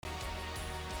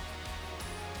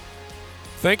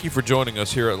Thank you for joining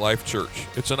us here at Life Church.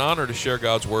 It's an honor to share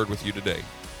God's Word with you today.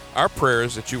 Our prayer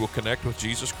is that you will connect with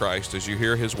Jesus Christ as you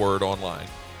hear His Word online.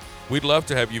 We'd love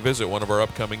to have you visit one of our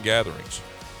upcoming gatherings.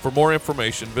 For more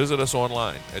information, visit us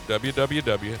online at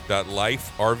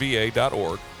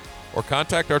www.liferva.org or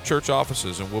contact our church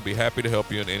offices and we'll be happy to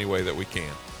help you in any way that we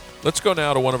can. Let's go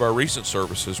now to one of our recent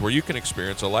services where you can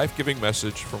experience a life-giving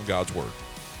message from God's Word.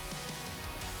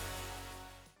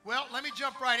 Well, let me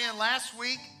jump right in. Last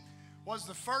week was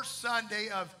the first Sunday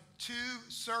of 2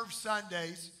 Serve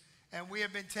Sundays, and we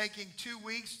have been taking 2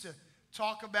 weeks to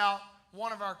talk about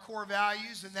one of our core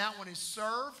values, and that one is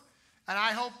serve. And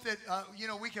I hope that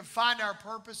we can find our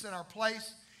purpose and our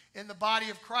place in the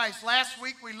body of Christ. Last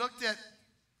week we looked at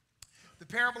the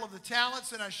parable of the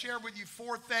talents, and I shared with you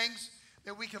 4 things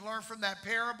that we can learn from that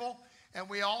parable. And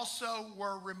we also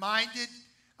were reminded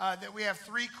that we have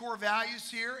 3 core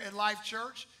values here at Life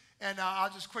Church. And I'll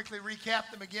just quickly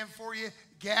recap them again for you.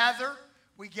 Gather.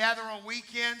 We gather on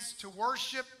weekends to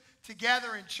worship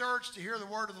together in church, to hear the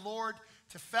word of the Lord,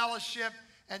 to fellowship,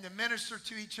 and to minister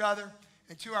to each other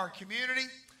and to our community.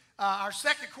 Our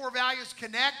second core value is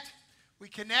connect. We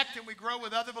connect and we grow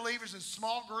with other believers in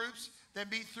small groups that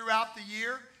meet throughout the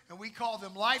year, and we call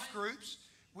them life groups.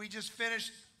 We just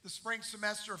finished the spring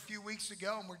semester a few weeks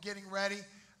ago, and we're getting ready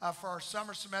for our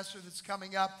summer semester that's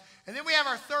coming up. And then we have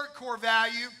our third core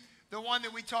value, the one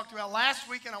that we talked about last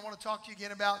week, and I want to talk to you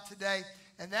again about today,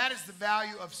 and that is the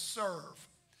value of serve.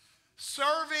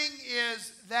 Serving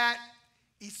is that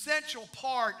essential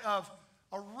part of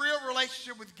a real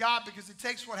relationship with God, because it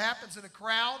takes what happens in a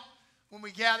crowd when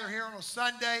we gather here on a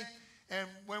Sunday and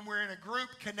when we're in a group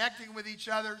connecting with each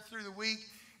other through the week,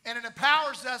 and it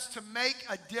empowers us to make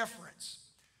a difference,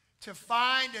 to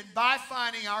find, and by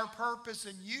finding our purpose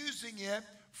and using it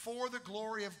for the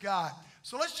glory of God.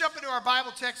 So let's jump into our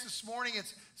Bible text this morning.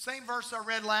 It's the same verse I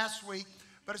read last week,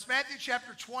 but it's Matthew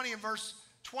chapter 20 and verse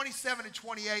 27 and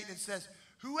 28, and it says,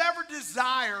 "Whoever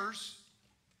desires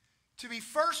to be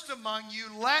first among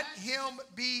you, let him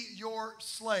be your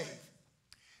slave,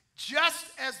 just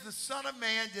as the Son of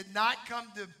Man did not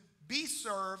come to be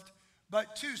served,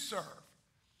 but to serve,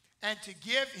 and to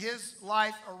give his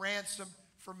life a ransom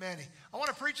for many." I want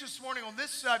to preach this morning on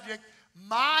this subject,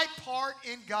 my part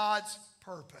in God's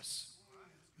purpose.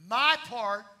 My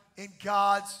part in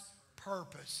God's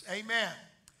purpose. Amen.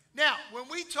 Now, when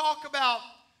we talk about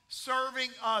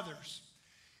serving others,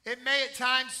 it may at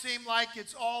times seem like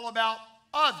it's all about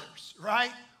others,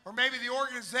 right? Or maybe the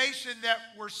organization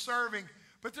that we're serving.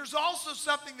 But there's also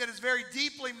something that is very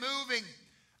deeply moving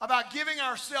about giving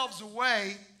ourselves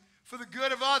away for the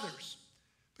good of others.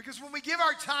 Because when we give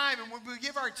our time and when we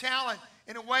give our talent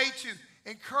in a way to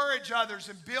encourage others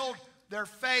and build their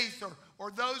faith,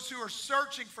 or those who are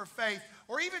searching for faith,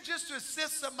 or even just to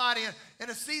assist somebody in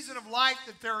a season of life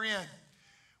that they're in,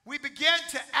 we begin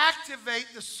to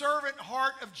activate the servant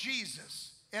heart of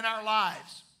Jesus in our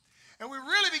lives. And we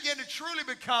really begin to truly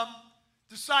become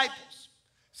disciples.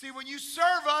 See, when you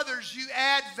serve others, you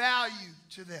add value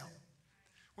to them.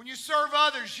 When you serve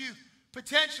others, you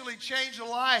potentially change a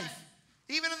life,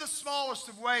 even in the smallest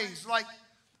of ways, like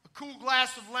a cool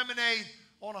glass of lemonade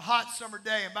on a hot summer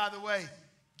day. And by the way,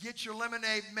 get your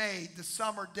lemonade made. The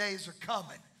summer days are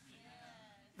coming.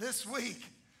 This week.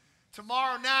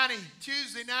 Tomorrow 90,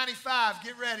 Tuesday 95.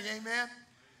 Get ready, amen?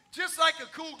 Just like a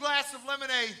cool glass of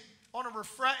lemonade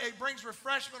it brings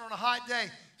refreshment on a hot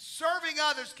day. Serving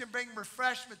others can bring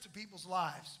refreshment to people's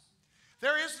lives.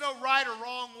 There is no right or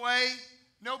wrong way,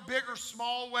 no big or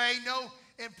small way, no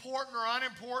important or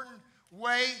unimportant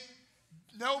way,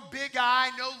 no big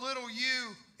I, no little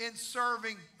you in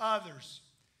serving others.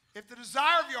 If the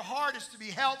desire of your heart is to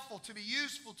be helpful, to be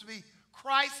useful, to be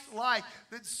Christ-like,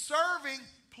 then serving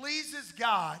pleases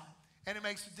God, and it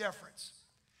makes a difference.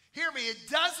 Hear me, it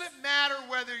doesn't matter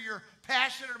whether you're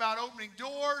passionate about opening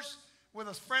doors with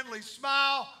a friendly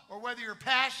smile, or whether your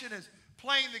passion is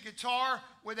playing the guitar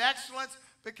with excellence,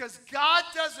 because God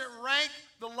doesn't rank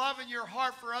the love in your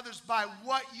heart for others by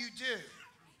what you do.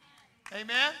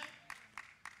 Amen?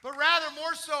 But rather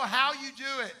more so how you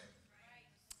do it.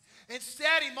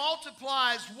 Instead, He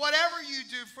multiplies whatever you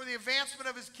do for the advancement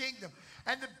of His kingdom.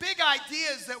 And the big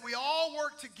idea is that we all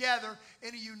work together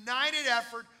in a united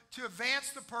effort to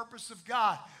advance the purpose of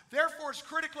God. Therefore, it's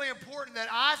critically important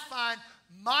that I find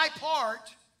my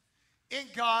part in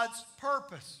God's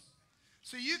purpose.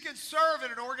 So you can serve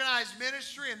in an organized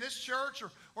ministry in this church,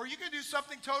 or you can do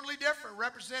something totally different,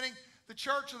 representing the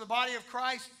church or the body of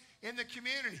Christ in the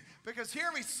community. Because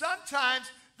hear me, sometimes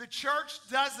the church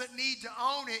doesn't need to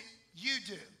own it, you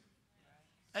do.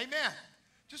 Amen.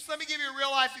 Just let me give you a real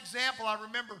life example. I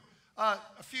remember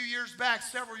a few years back,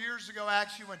 several years ago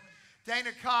actually, when Dana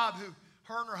Cobb, who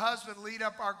her and her husband lead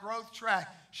up our growth track,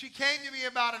 she came to me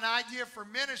about an idea for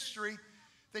ministry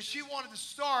that she wanted to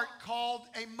start called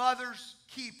A Mother's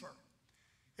Keeper.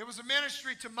 It was a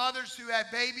ministry to mothers who had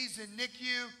babies in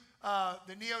NICU,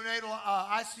 the neonatal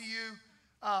ICU.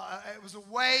 It was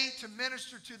a way to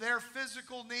minister to their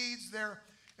physical needs, their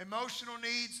emotional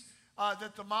needs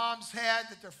that the moms had,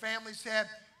 that their families had,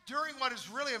 during what is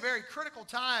really a very critical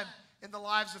time in the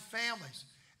lives of families.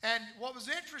 And what was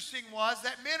interesting was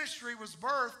that ministry was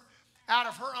birthed out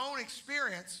of her own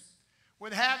experience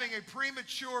with having a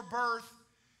premature birth,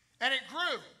 and it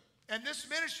grew. And this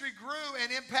ministry grew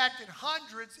and impacted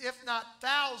hundreds, if not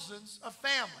thousands, of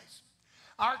families.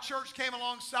 Our church came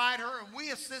alongside her, and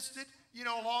we assisted,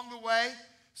 along the way.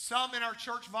 Some in our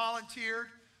church volunteered.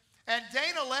 And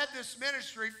Dana led this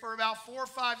ministry for about 4 or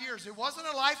 5 years. It wasn't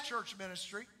a Life Church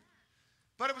ministry,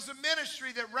 but it was a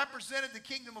ministry that represented the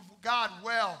kingdom of God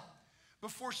well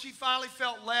before she finally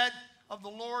felt led of the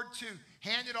Lord to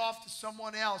hand it off to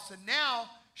someone else. And now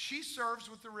she serves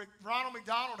with the Ronald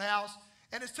McDonald House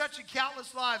and is touching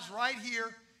countless lives right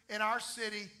here in our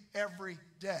city every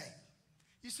day.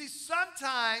 You see,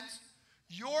 sometimes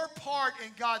your part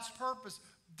in God's purpose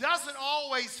doesn't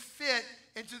always fit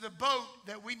into the boat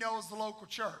that we know as the local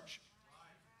church.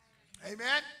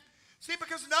 Amen? See,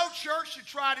 because no church should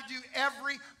try to do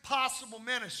every possible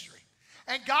ministry.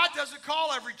 And God doesn't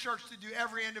call every church to do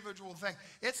every individual thing.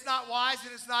 It's not wise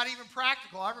and it's not even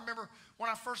practical. I remember when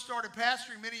I first started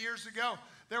pastoring many years ago,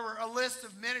 there were a list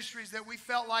of ministries that we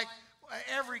felt like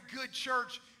every good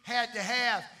church had to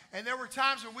have. And there were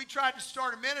times when we tried to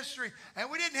start a ministry and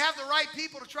we didn't have the right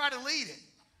people to try to lead it.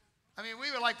 I mean,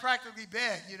 we would like practically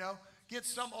beg, get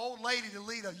some old lady to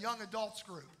lead a young adults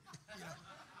group.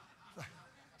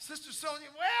 Sister Sonia,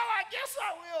 well, I guess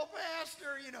I will,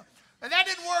 Pastor, And that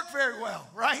didn't work very well,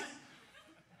 right?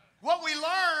 What we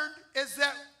learned is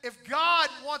that if God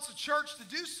wants a church to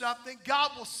do something,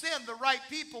 God will send the right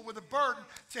people with a burden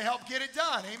to help get it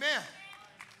done. Amen.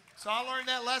 So I learned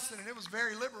that lesson, and it was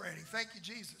very liberating. Thank you,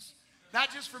 Jesus.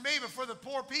 Not just for me, but for the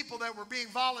poor people that were being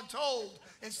voluntold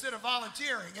instead of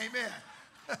volunteering.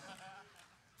 Amen.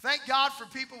 Thank God for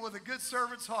people with a good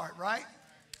servant's heart, right?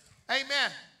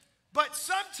 Amen. But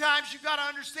sometimes you've got to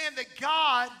understand that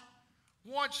God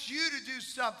wants you to do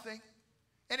something,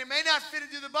 and it may not fit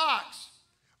into the box.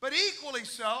 But equally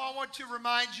so, I want to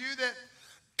remind you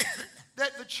that,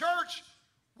 that the church,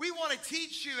 we want to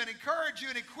teach you and encourage you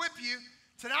and equip you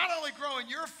to not only grow in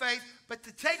your faith, but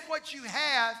to take what you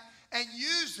have and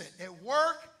use it at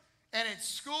work and at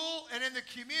school and in the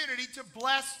community to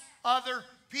bless other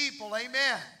people.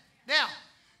 Amen. Now,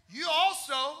 you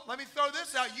also, let me throw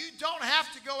this out, you don't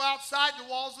have to go outside the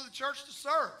walls of the church to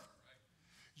serve.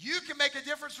 You can make a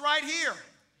difference right here.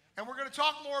 And we're going to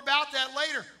talk more about that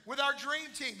later with our dream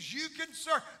teams. You can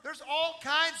serve. There's all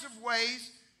kinds of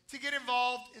ways to get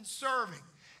involved in serving.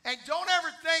 And don't ever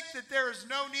think that there is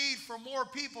no need for more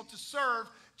people to serve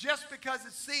just because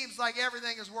it seems like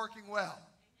everything is working well.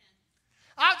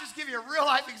 I'll just give you a real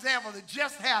life example that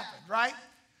just happened, right?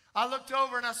 I looked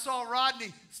over and I saw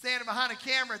Rodney standing behind a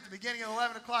camera at the beginning of the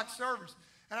 11 o'clock service.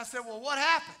 And I said, well, what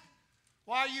happened?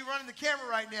 Why are you running the camera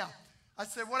right now? I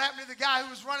said, what happened to the guy who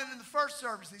was running in the first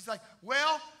service? And he's like,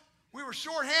 well, we were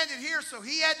shorthanded here, so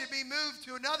he had to be moved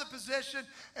to another position,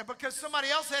 and because somebody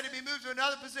else had to be moved to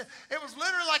another position. It was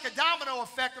literally like a domino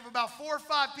effect of about 4 or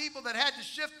 5 people that had to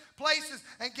shift places.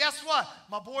 And guess what?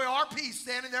 My boy RP's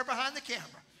standing there behind the camera.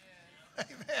 Yeah.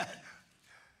 Amen.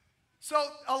 So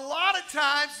a lot of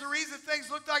times the reason things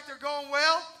look like they're going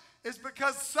well is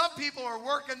because some people are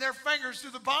working their fingers to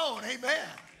the bone. Amen.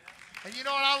 And you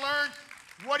know what I learned?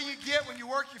 What do you get when you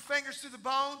work your fingers to the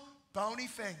bone? Bony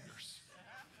fingers.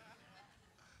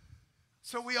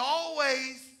 So we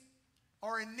always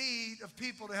are in need of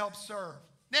people to help serve.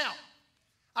 Now,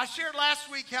 I shared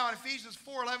last week how in Ephesians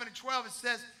 4, 11, and 12 it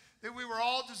says that we were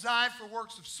all designed for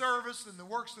works of service and the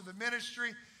works of the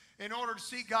ministry in order to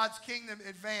see God's kingdom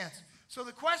advance. So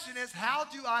the question is, how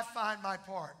do I find my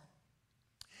part?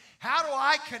 How do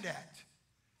I connect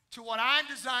to what I'm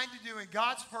designed to do in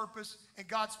God's purpose and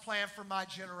God's plan for my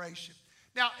generation?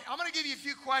 Now, I'm going to give you a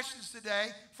few questions today,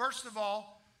 first of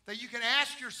all, that you can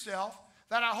ask yourself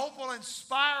that I hope will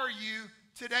inspire you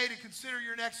today to consider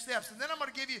your next steps. And then I'm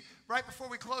going to give you, right before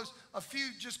we close, a few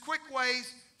just quick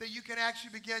ways that you can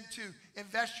actually begin to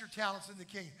invest your talents in the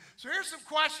kingdom. So here's some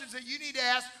questions that you need to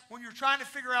ask when you're trying to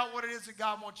figure out what it is that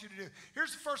God wants you to do.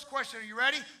 Here's the first question. Are you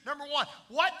ready? Number 1,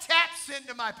 what taps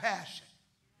into my passion?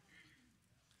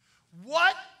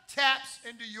 What taps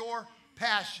into your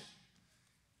passion?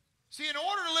 See, in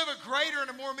order to live a greater and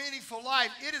a more meaningful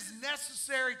life, it is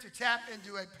necessary to tap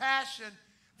into a passion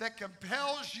that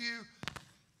compels you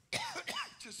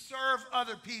to serve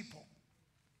other people.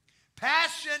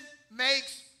 Passion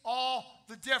makes all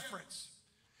the difference.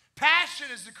 Passion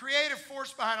is the creative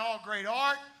force behind all great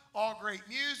art, all great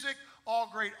music, all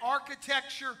great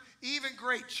architecture, even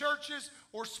great churches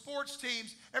or sports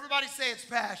teams. Everybody say it's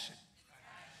passion.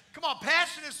 Come on,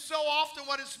 passion is so often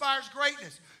what inspires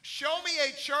greatness. Show me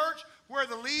a church where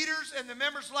the leaders and the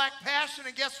members lack passion,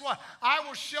 and guess what? I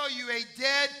will show you a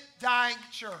dead, dying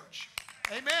church.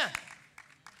 Amen.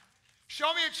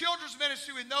 Show me a children's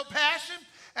ministry with no passion,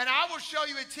 and I will show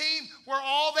you a team where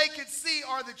all they can see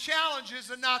are the challenges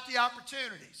and not the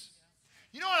opportunities.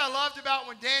 You know what I loved about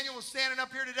when Daniel was standing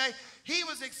up here today? He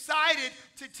was excited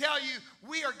to tell you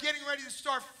we are getting ready to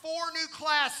start 4 new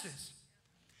classes.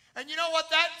 And you know what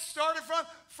that started from?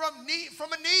 From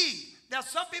a need. Now,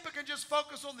 some people can just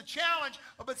focus on the challenge,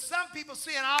 but some people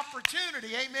see an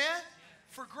opportunity, amen,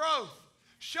 for growth.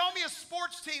 Show me a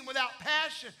sports team without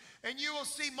passion, and you will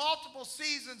see multiple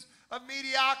seasons of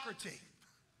mediocrity.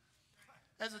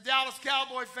 As a Dallas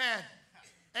Cowboy fan,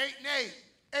 8-8,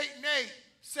 8-8,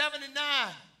 7-9,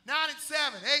 9-7,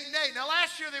 8-8. Now,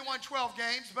 last year they won 12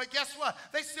 games, but guess what?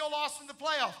 They still lost in the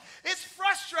playoffs. It's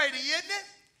frustrating, isn't it?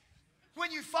 When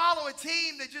you follow a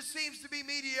team that just seems to be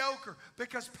mediocre,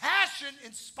 because passion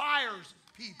inspires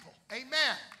people.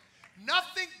 Amen.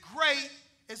 Nothing great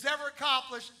is ever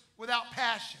accomplished without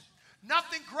passion.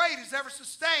 Nothing great is ever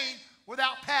sustained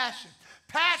without passion.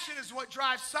 Passion is what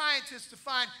drives scientists to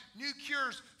find new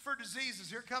cures for diseases.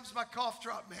 Here comes my cough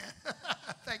drop, man.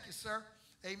 Thank you, sir.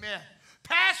 Amen.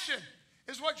 Passion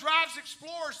is what drives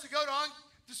explorers to go to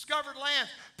undiscovered lands.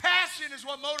 Passion is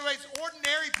what motivates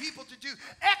ordinary people to do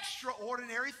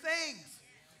extraordinary things.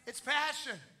 It's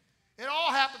passion. It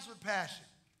all happens with passion.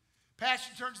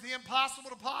 Passion turns the impossible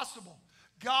to possible.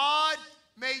 God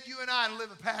made you and I to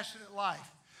live a passionate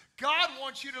life. God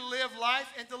wants you to live life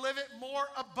and to live it more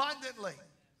abundantly,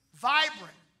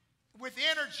 vibrant, with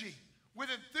energy, with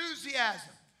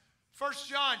enthusiasm. 1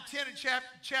 John 10 and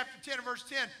chapter 10 and verse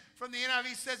 10 from the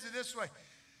NIV says it this way.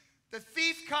 The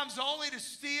thief comes only to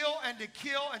steal and to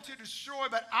kill and to destroy,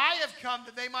 but I have come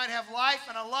that they might have life,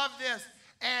 and I love this,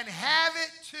 and have it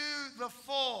to the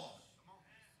full.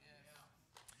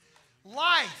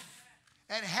 Life,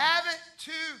 and have it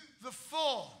to the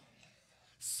full.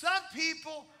 Some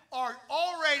people are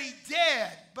already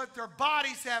dead, but their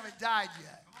bodies haven't died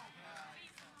yet.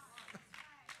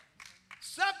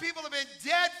 Some people have been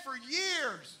dead for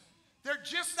years. They're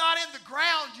just not in the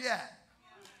ground yet.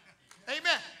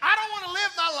 Amen. I don't want to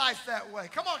live my life that way.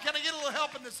 Come on, can I get a little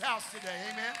help in this house today?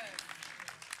 Amen.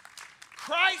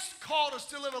 Christ called us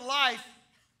to live a life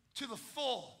to the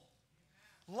full.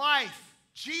 Life,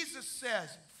 Jesus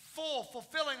says, full,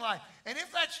 fulfilling life. And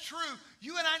if that's true,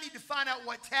 you and I need to find out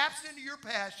what taps into your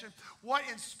passion, what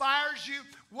inspires you,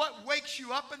 what wakes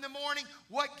you up in the morning,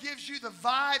 what gives you the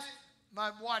vibes.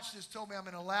 My watch just told me I'm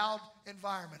in a loud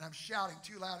environment. I'm shouting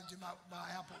too loud into my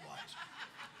Apple Watch.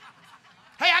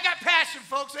 Hey, I got passion,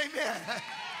 folks. Amen.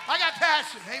 I got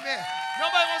passion. Amen.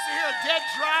 Nobody wants to hear a dead,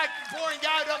 dry, boring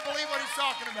guy who doesn't believe what he's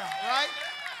talking about, right?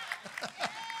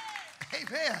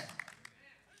 Amen.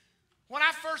 When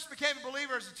I first became a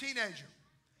believer as a teenager,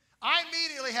 I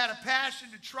immediately had a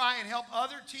passion to try and help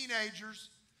other teenagers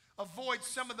avoid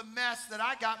some of the mess that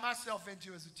I got myself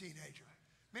into as a teenager.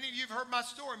 Many of you have heard my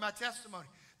story, my testimony.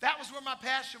 That was where my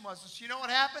passion was. So you know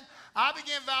what happened? I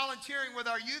began volunteering with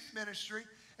our youth ministry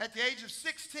at the age of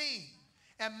 16.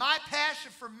 And my passion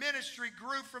for ministry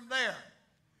grew from there.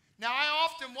 Now, I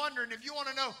often wonder, and if you want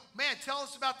to know, man, tell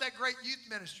us about that great youth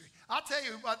ministry. I'll tell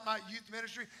you about my youth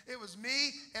ministry. It was me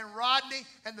and Rodney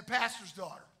and the pastor's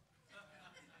daughter.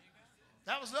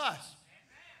 That was us.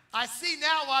 I see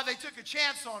now why they took a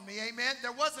chance on me, amen.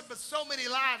 There wasn't but so many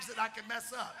lives that I could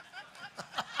mess up.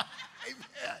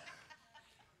 Amen.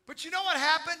 But you know what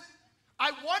happened?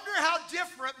 I wonder how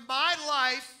different my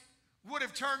life would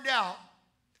have turned out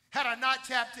had I not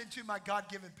tapped into my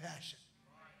God-given passion.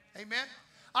 Amen.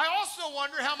 I also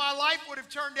wonder how my life would have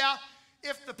turned out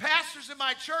if the pastors in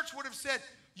my church would have said,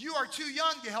 you are too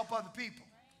young to help other people.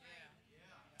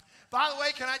 By the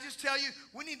way, can I just tell you,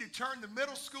 we need to turn the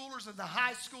middle schoolers and the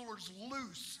high schoolers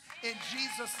loose in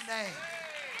Jesus' name.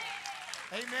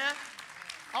 Amen.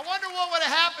 I wonder what would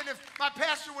have happened if my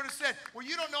pastor would have said, well,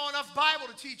 you don't know enough Bible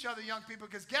to teach other young people,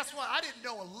 because guess what? I didn't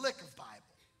know a lick of Bible.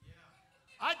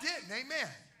 I didn't, amen.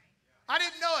 I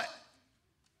didn't know it.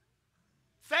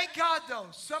 Thank God, though,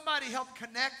 somebody helped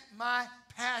connect my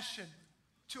passion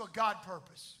to a God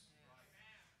purpose.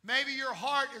 Maybe your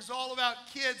heart is all about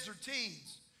kids or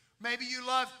teens. Maybe you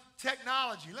love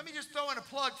technology. Let me just throw in a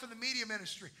plug for the media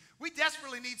ministry. We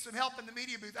desperately need some help in the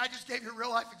media booth. I just gave you a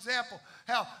real-life example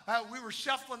how we were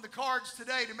shuffling the cards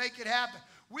today to make it happen.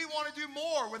 We want to do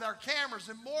more with our cameras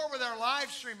and more with our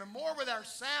live stream and more with our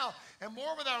sound and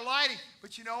more with our lighting.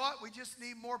 But you know what? We just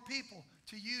need more people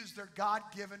to use their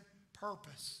God-given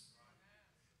purpose.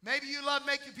 Maybe you love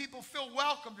making people feel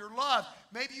welcomed or loved.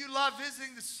 Maybe you love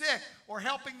visiting the sick or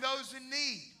helping those in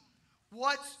need.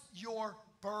 What's your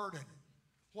burden?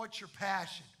 What's your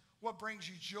passion? What brings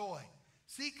you joy?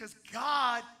 See, because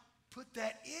God put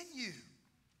that in you.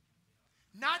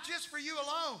 Not just for you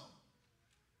alone,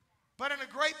 but in a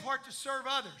great part to serve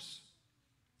others.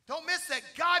 Don't miss that.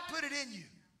 God put it in you.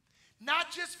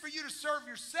 Not just for you to serve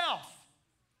yourself,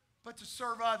 but to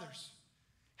serve others.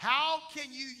 How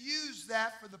can you use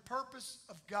that for the purpose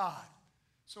of God?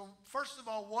 So first of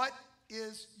all, what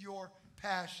is your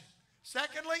passion?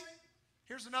 Secondly,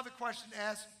 here's another question to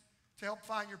ask to help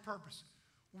find your purpose.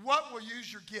 What will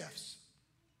use your gifts?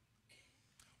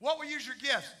 What will use your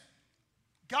gifts?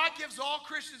 God gives all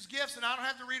Christians gifts, and I don't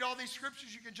have to read all these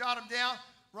scriptures. You can jot them down.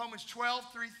 Romans 12,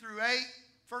 3 through 8.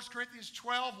 1 Corinthians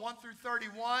 12, 1 through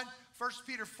 31. 1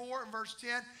 Peter 4 and verse 10.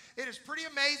 It is pretty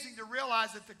amazing to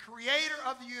realize that the creator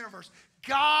of the universe,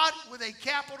 God with a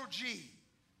capital G,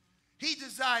 he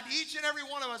designed each and every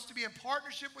one of us to be in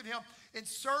partnership with him in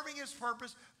serving his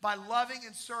purpose by loving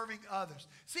and serving others.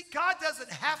 See, God doesn't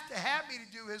have to have me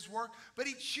to do his work, but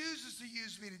he chooses to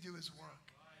use me to do his work.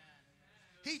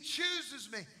 He chooses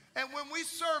me. And when we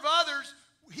serve others,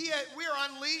 we are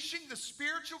unleashing the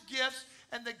spiritual gifts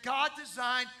and the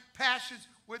God-designed passions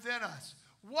within us.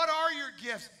 What are your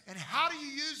gifts, and how do you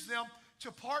use them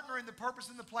to partner in the purpose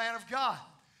and the plan of God?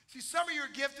 See, some of you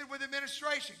are gifted with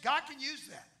administration. God can use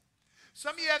that.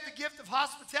 Some of you have the gift of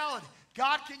hospitality.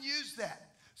 God can use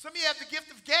that. Some of you have the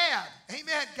gift of gab.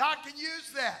 Amen. God can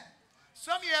use that.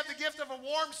 Some of you have the gift of a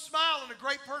warm smile and a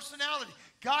great personality.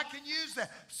 God can use that.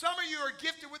 Some of you are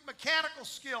gifted with mechanical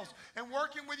skills and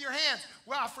working with your hands.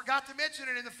 Well, I forgot to mention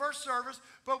it in the first service,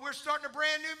 but we're starting a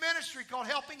brand new ministry called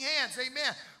Helping Hands.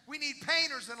 Amen. We need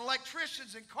painters and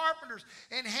electricians and carpenters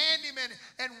and handymen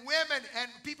and women and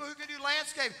people who can do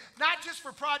landscape, not just for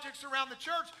projects around the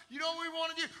church. You know what we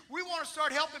want to do? We want to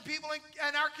start helping people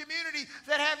in our community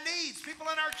that have needs, people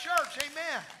in our church.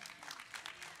 Amen.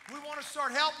 We want to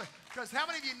start helping. Because how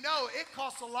many of you know it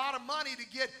costs a lot of money to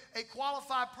get a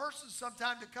qualified person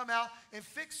sometime to come out and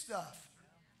fix stuff?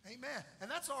 Amen. And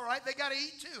that's all right. They got to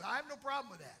eat too. I have no problem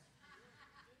with that.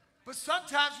 But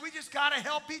sometimes we just got to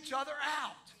help each other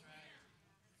out.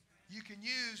 You can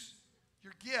use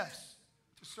your gifts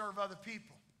to serve other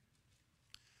people.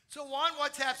 So one,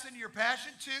 what taps into your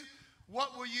passion? Two,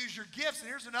 what will use your gifts? And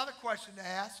here's another question to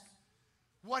ask.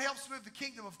 What helps move the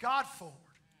kingdom of God forward?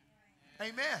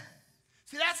 Amen.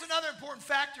 See, that's another important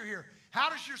factor here. How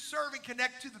does your serving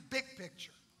connect to the big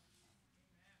picture?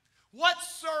 What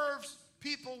serves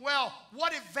people well?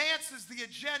 What advances the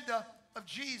agenda of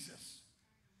Jesus?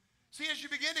 See, as you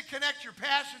begin to connect your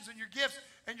passions and your gifts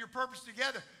and your purpose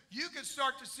together, you can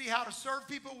start to see how to serve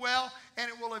people well,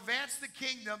 and it will advance the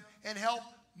kingdom and help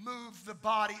move the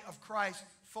body of Christ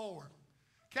forward.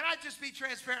 Can I just be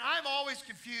transparent? I'm always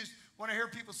confused when I hear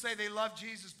people say they love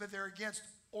Jesus, but they're against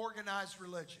organized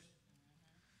religion.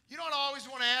 You know what I always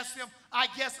want to ask them? I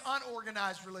guess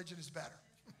unorganized religion is better.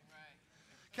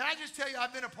 Can I just tell you,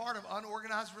 I've been a part of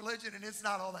unorganized religion, and it's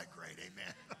not all that great,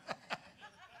 amen.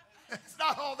 It's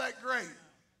not all that great,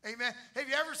 amen. Have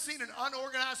you ever seen an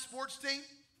unorganized sports team?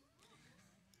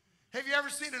 Have you ever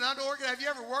seen an have you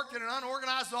ever worked in an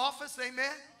unorganized office, amen?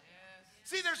 Yes.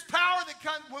 See, there's power that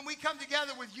comes when we come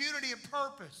together with unity and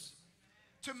purpose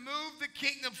to move the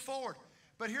kingdom forward.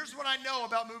 But here's what I know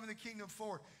about moving the kingdom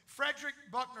forward. Frederick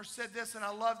Buechner said this, and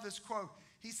I love this quote.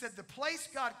 He said, the place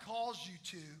God calls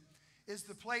you to is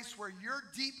the place where your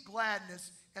deep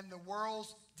gladness and the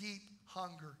world's deep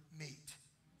hunger meet.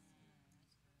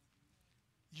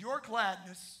 Your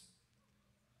gladness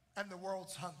and the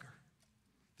world's hunger.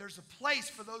 There's a place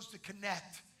for those to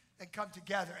connect and come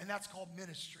together, and that's called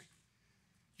ministry.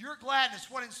 Your gladness,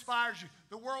 what inspires you.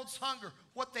 The world's hunger,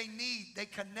 what they need, they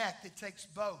connect. It takes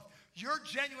both. Your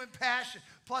genuine passion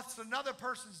plus another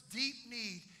person's deep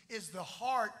need is the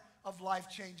heart of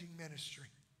life-changing ministry.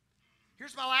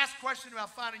 Here's my last question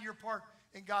about finding your part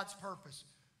in God's purpose.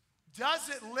 Does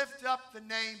it lift up the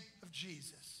name of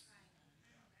Jesus?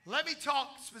 Let me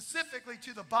talk specifically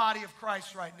to the body of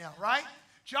Christ right now, right?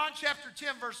 John chapter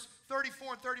 10, verse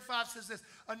 34 and 35 says this.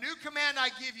 A new command I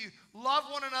give you, love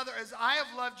one another as I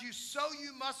have loved you, so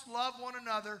you must love one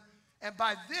another. And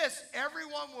by this,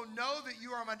 everyone will know that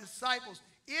you are my disciples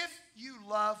if you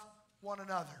love one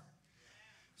another.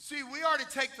 See, we are to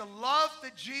take the love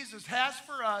that Jesus has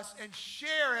for us and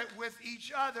share it with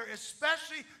each other,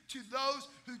 especially to those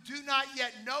who do not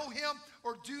yet know him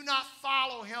or do not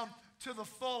follow him to the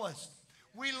fullest.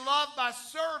 We love by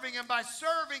serving, and by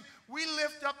serving, we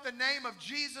lift up the name of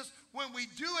Jesus when we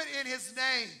do it in his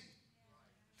name.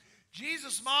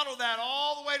 Jesus modeled that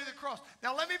all the way to the cross.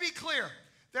 Now, let me be clear.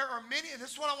 There are many, and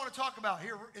this is what I want to talk about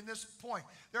here in this point.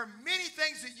 There are many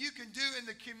things that you can do in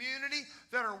the community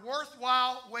that are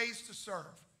worthwhile ways to serve.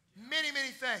 Many,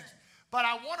 many things. But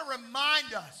I want to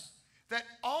remind us that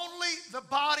only the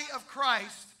body of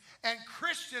Christ and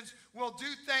Christians will do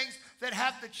things that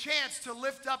have the chance to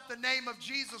lift up the name of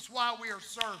Jesus while we are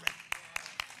serving.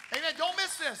 Amen. Don't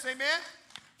miss this. Amen.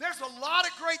 There's a lot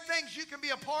of great things you can be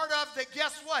a part of that,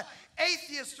 guess what?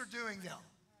 Atheists are doing them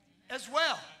as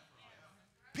well.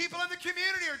 People in the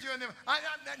community are doing them.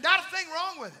 Not a thing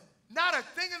wrong with it. Not a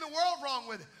thing in the world wrong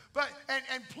with it. But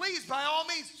and please, by all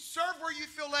means, serve where you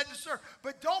feel led to serve.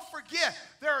 But don't forget,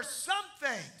 there are some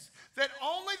things that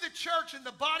only the church and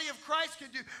the body of Christ can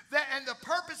do. That, and the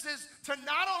purpose is to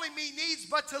not only meet needs,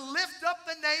 but to lift up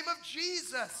the name of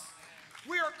Jesus.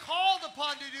 We are called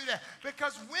upon to do that,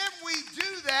 because when we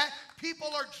do that, people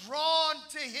are drawn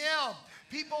to him.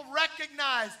 People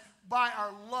recognize by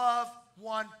our love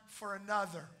one for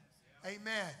another.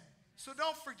 Amen. So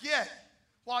don't forget,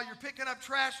 while you're picking up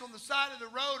trash on the side of the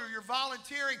road, or you're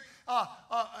volunteering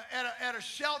at a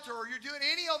shelter, or you're doing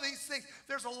any of these things,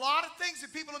 there's a lot of things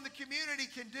that people in the community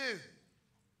can do.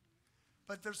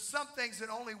 But there's some things that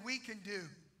only we can do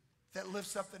that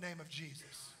lifts up the name of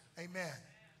Jesus. Amen.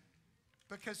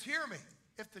 Because hear me,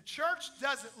 if the church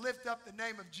doesn't lift up the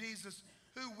name of Jesus,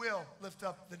 who will lift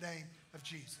up the name of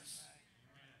Jesus?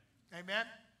 Amen.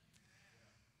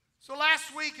 So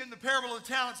last week in the parable of the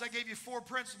talents, I gave you 4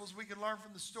 principles we could learn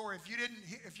from the story.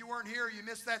 If you weren't here, you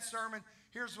missed that sermon,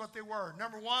 here's what they were.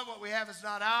 Number 1, what we have is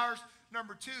not ours.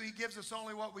 Number 2, he gives us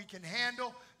only what we can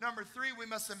handle. Number 3, we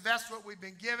must invest what we've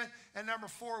been given. And number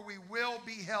 4, we will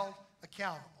be held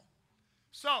accountable.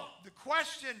 So the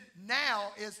question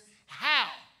now is, how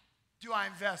do I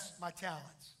invest my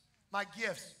talents, my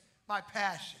gifts, my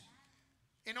passion,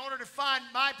 in order to find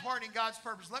my part in God's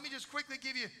purpose? Let me just quickly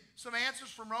give you some answers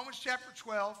from Romans chapter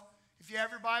 12. If you have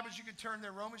your Bibles, you can turn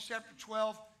there. Romans chapter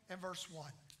 12 and verse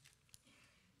 1.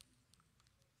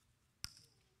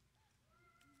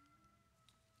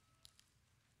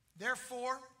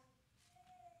 Therefore,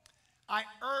 I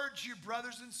urge you,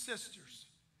 brothers and sisters,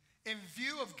 in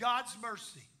view of God's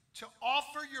mercy, to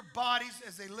offer your bodies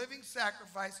as a living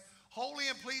sacrifice, holy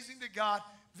and pleasing to God.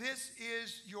 This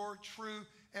is your true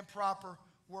and proper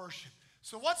worship.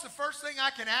 So what's the first thing I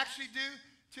can actually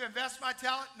do to invest my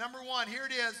talent? Number 1, here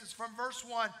it is. It's from verse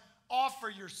 1. Offer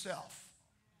yourself.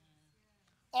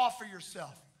 Offer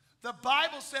yourself. The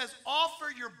Bible says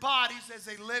offer your bodies as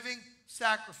a living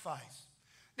sacrifice.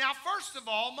 Now, first of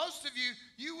all, most of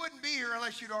you wouldn't be here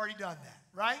unless you'd already done that,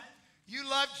 right? You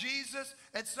love Jesus.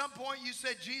 At some point you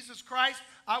said, Jesus Christ,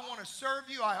 I want to serve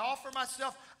you. I offer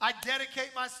myself. I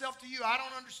dedicate myself to you. I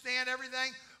don't understand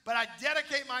everything, but I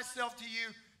dedicate myself to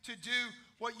you to do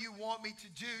what you want me to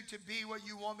do, to be what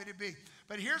you want me to be.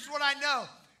 But here's what I know.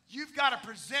 You've got to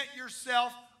present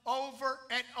yourself over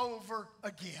and over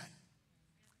again.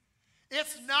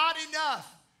 It's not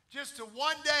enough just to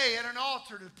one day at an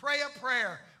altar to pray a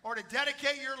prayer or to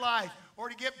dedicate your life or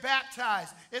to get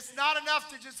baptized. It's not enough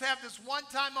to just have this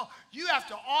one-time moment. You have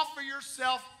to offer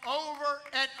yourself over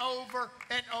and over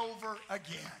and over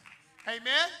again.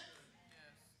 Amen?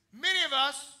 Many of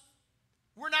us,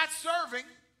 we're not serving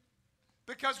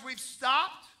because we've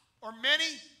stopped, or many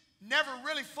never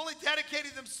really fully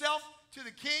dedicated themselves to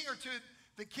the king or to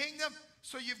the kingdom.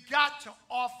 So you've got to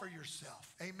offer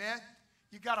yourself. Amen?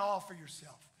 You've got to offer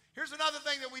yourself. Here's another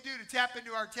thing that we do to tap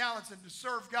into our talents and to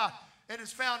serve God. It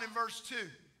is found in verse 2.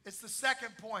 It's the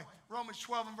second point. Romans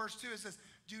 12 and verse 2, it says,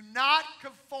 do not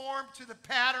conform to the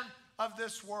pattern of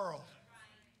this world,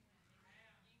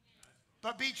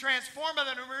 but be transformed by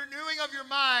the renewing of your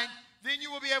mind. Then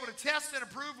you will be able to test and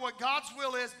approve what God's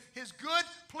will is, his good,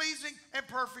 pleasing, and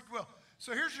perfect will.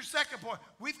 So here's your second point.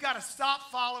 We've got to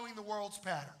stop following the world's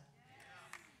pattern.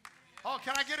 Oh,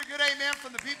 can I get a good amen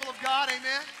from the people of God?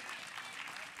 Amen.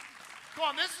 Come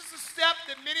on, this is a step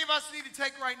that many of us need to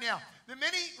take right now. The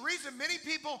reason many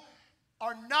people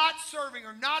are not serving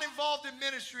or not involved in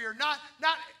ministry or not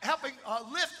helping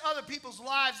lift other people's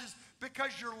lives is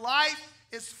because your life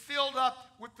is filled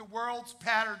up with the world's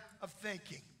pattern of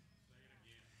thinking.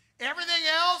 Everything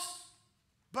else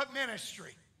but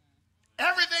ministry.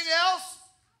 Everything else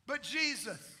but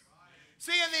Jesus.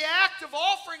 See, in the act of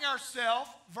offering ourselves,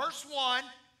 verse 1,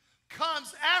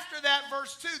 comes after that,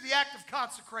 verse 2, the act of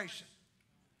consecration.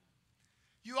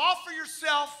 You offer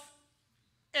yourself,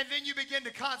 and then you begin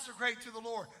to consecrate to the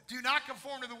Lord. Do not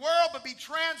conform to the world, but be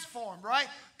transformed, right?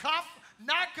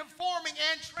 Not conforming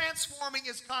and transforming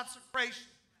is consecration.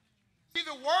 See,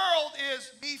 the world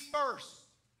is me first.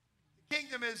 The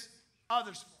kingdom is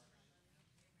others first.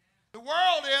 The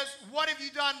world is, what have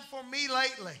you done for me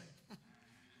lately?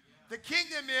 The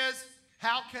kingdom is,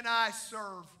 how can I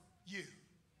serve you?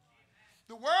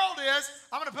 The world is,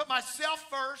 I'm going to put myself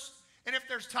first, and if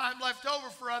there's time left over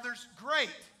for others, great.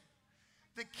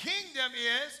 The kingdom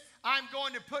is, I'm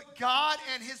going to put God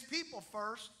and his people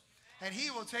first, and he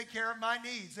will take care of my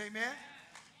needs. Amen?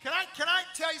 Can I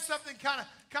tell you something kind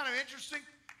of interesting?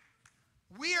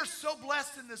 We are so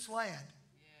blessed in this land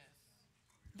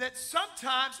that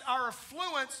sometimes our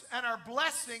affluence and our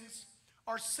blessings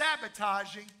are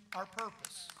sabotaging our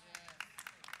purpose.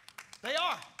 They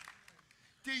are.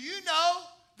 Do you know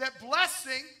that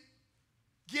blessing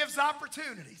gives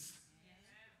opportunities?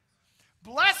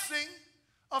 Blessing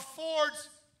affords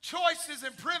choices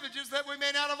and privileges that we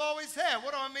may not have always had.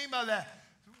 What do I mean by that?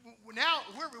 Now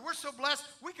we're so blessed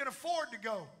we can afford to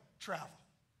go travel.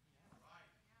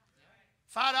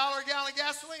 $5 a gallon of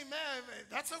gasoline, man,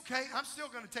 that's okay. I'm still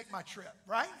going to take my trip,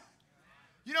 right?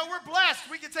 You know, we're blessed.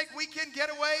 We can take weekend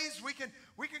getaways. We can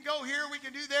go here. We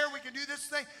can do there. We can do this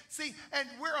thing. See, and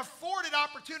we're afforded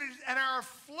opportunities, and our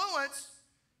affluence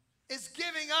is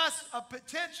giving us a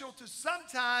potential to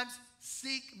sometimes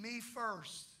seek me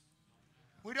first.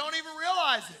 We don't even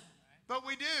realize it, but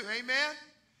we do. Amen?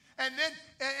 And then,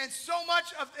 and so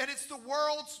much of, and it's the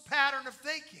world's pattern of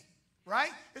thinking.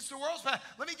 Right? It's the world's pattern.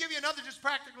 Let me give you another just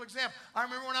practical example. I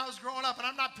remember when I was growing up, and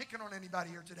I'm not picking on anybody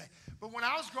here today, but when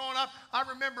I was growing up, I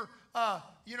remember,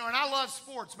 and I love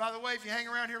sports. By the way, if you hang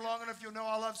around here long enough, you'll know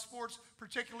I love sports,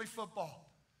 particularly football.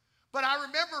 But I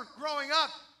remember growing up,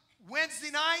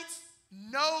 Wednesday nights,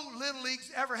 no Little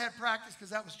Leagues ever had practice because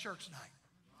that was church night.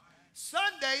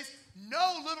 Sundays,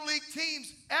 no Little League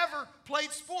teams ever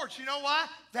played sports. You know why?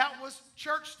 That was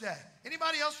church day.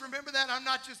 Anybody else remember that? I'm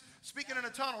not just speaking in a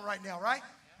tunnel right now, right?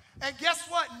 And guess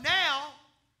what? Now,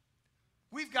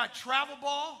 we've got travel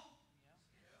ball.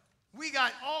 We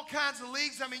got all kinds of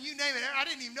leagues. I mean, you name it. I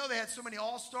didn't even know they had so many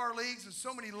all-star leagues and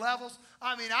so many levels.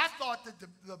 I mean, I thought that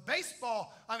the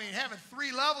baseball, having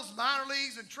 3 levels, minor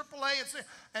leagues and AAA,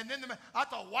 and then I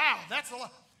thought, wow, that's a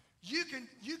lot. You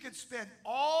can spend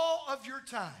all of your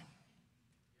time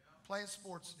playing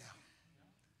sports now,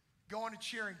 going to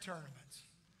cheering tournaments,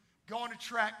 going to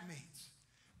track meets,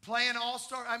 playing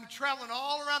all-star, traveling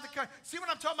all around the country. See what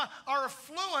I'm talking about? Our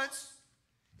affluence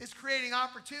is creating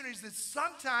opportunities that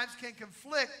sometimes can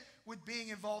conflict with being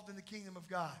involved in the kingdom of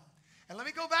God. And let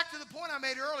me go back to the point I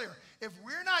made earlier. If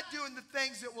we're not doing the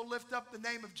things that will lift up the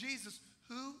name of Jesus,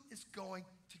 who is going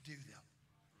to do them?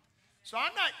 So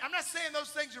I'm not saying those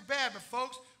things are bad, but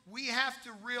folks, we have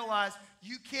to realize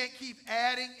you can't keep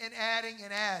adding and adding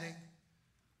and adding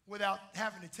without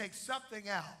having to take something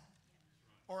out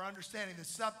or understanding that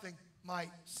something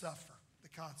might suffer the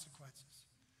consequences.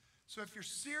 So if you're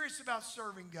serious about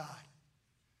serving God,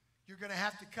 you're going to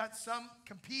have to cut some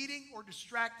competing or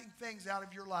distracting things out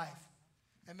of your life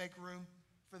and make room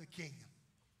for the kingdom.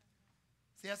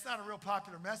 See, that's not a real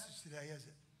popular message today, is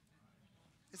it?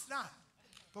 It's not.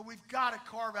 But we've got to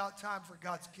carve out time for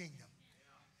God's kingdom.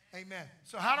 Amen.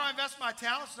 So how do I invest my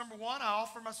talents? Number 1, I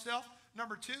offer myself.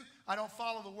 Number 2, I don't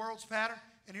follow the world's pattern.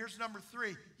 And here's number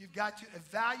 3, you've got to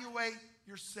evaluate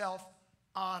yourself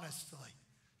honestly.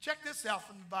 Check this out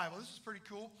from the Bible. This is pretty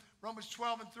cool. Romans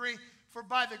 12:3. For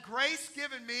by the grace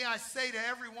given me, I say to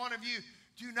every one of you,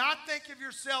 do not think of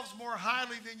yourselves more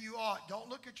highly than you ought. Don't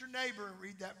look at your neighbor and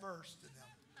read that verse to them.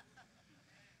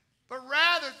 But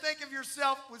rather think of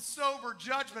yourself with sober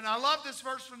judgment. I love this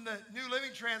verse from the New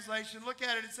Living Translation. Look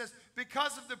at it. It says,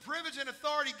 because of the privilege and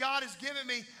authority God has given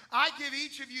me, I give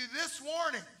each of you this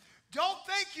warning. Don't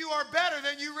think you are better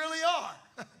than you really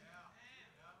are.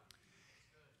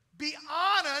 Be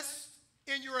honest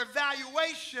in your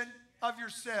evaluation of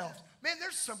yourselves. Man,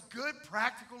 there's some good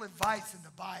practical advice in the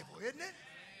Bible, isn't it?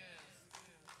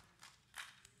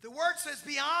 The word says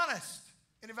be honest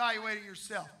in evaluating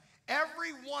yourself.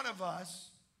 Every one of us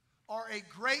are a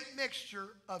great mixture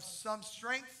of some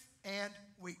strengths and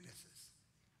weaknesses.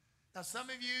 Now, some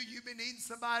of you, you've been needing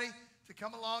somebody to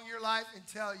come along your life and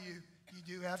tell you you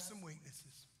do have some weaknesses.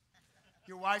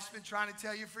 Your wife's been trying to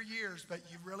tell you for years, but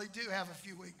you really do have a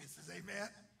few weaknesses. Amen?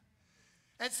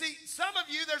 And see, some of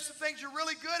you, there's some things you're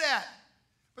really good at,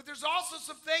 but there's also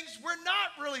some things we're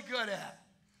not really good at.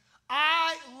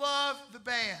 I love the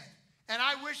band, and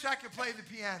I wish I could play the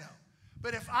piano.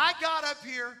 But if I got up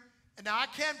here And now I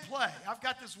can play. I've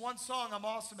got this one song I'm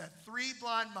awesome at, 3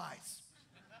 Blind Mice.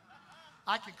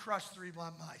 I can crush 3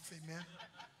 blind mice, amen.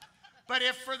 But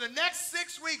if for the next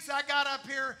 6 weeks I got up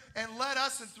here and led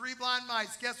us in 3 blind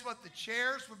mice, guess what? The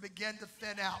chairs would begin to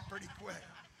thin out pretty quick.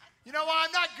 You know why?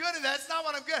 I'm not good at that. It's not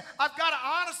what I'm good at. I've got to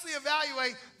honestly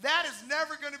evaluate, that is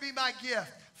never going to be my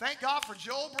gift. Thank God for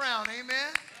Joel Brown,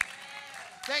 amen.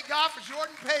 Thank God for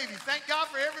Jordan Pavey. Thank God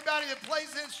for everybody that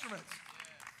plays instruments.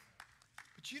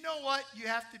 But you know what you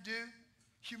have to do?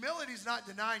 Humility is not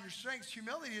denying your strengths.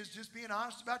 Humility is just being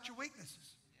honest about your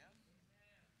weaknesses.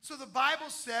 So the Bible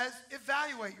says,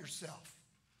 evaluate yourself.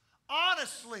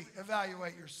 Honestly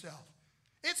evaluate yourself.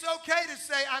 It's okay to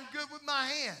say, I'm good with my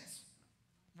hands.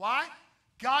 Why?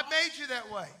 God made you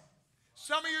that way.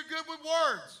 Some of you are good with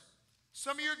words.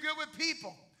 Some of you are good with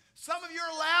people. Some of you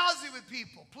are lousy with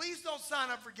people. Please don't sign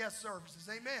up for guest services.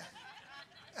 Amen.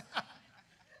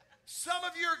 Some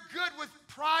of you are good with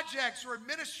projects or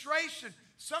administration.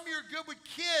 Some of you are good with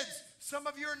kids. Some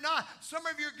of you are not. Some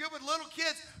of you are good with little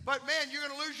kids. But man, you're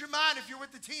going to lose your mind if you're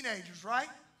with the teenagers, right?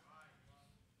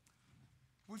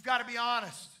 We've got to be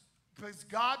honest because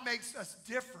God makes us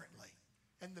differently.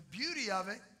 And the beauty of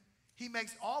it, he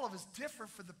makes all of us different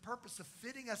for the purpose of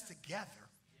fitting us together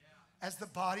as the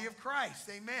body of Christ.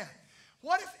 Amen.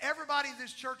 What if everybody in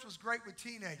this church was great with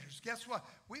teenagers? Guess what?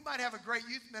 We might have a great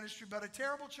youth ministry, but a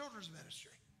terrible children's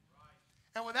ministry.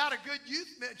 And without a good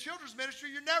children's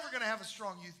ministry, you're never going to have a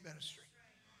strong youth ministry.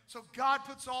 So God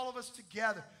puts all of us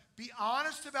together. Be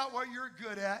honest about what you're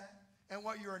good at and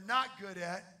what you're not good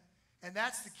at. And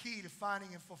that's the key to finding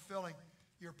and fulfilling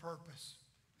your purpose.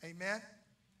 Amen.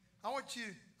 I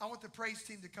want the praise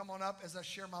team to come on up as I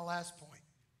share my last point.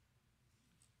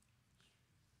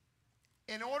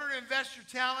 In order to invest your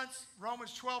talents,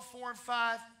 Romans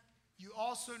 12:4-5, you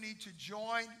also need to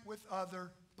join with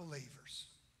other believers.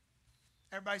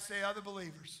 Everybody say other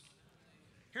believers.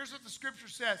 Here's what the scripture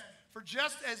says. For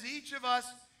just as each of us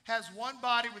has one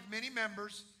body with many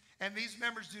members, and these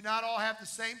members do not all have the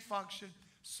same function,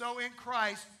 so in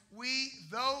Christ we,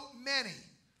 though many,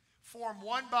 form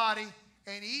one body,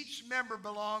 and each member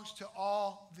belongs to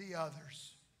all the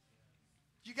others.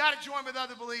 You got to join with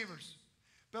other believers.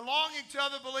 Belonging to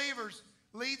other believers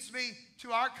leads me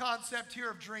to our concept here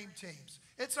of dream teams.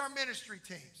 It's our ministry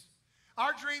teams.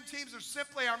 Our dream teams are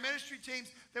simply our ministry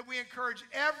teams that we encourage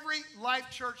every Life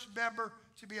Church member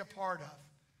to be a part of.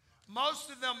 Most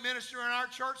of them minister in our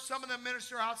church. Some of them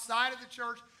minister outside of the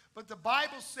church. But the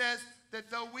Bible says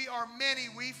that though we are many,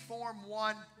 we form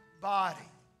one body.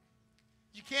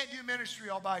 You can't do ministry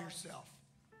all by yourself.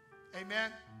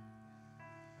 Amen?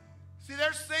 See,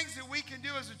 there's things that we can do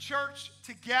as a church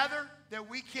together that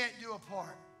we can't do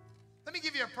apart. Let me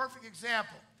give you a perfect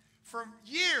example. For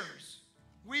years,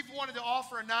 we've wanted to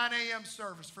offer a 9 a.m.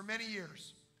 service for many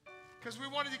years because we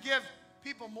wanted to give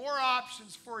people more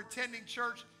options for attending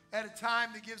church at a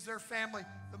time that gives their family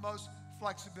the most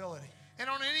flexibility. And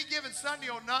on any given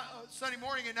Sunday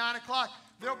morning at 9 o'clock,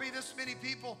 there'll be this many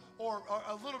people or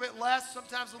a little bit less,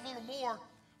 sometimes a little more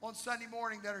on Sunday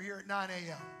morning that are here at 9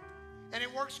 a.m. And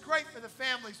it works great for the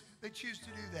families that choose to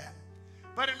do that.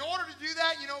 But in order to do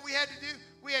that, you know what we had to do?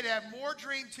 We had to have more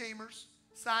dream teamers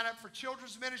sign up for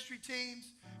children's ministry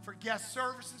teams, for guest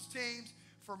services teams,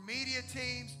 for media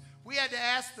teams. We had to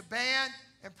ask the band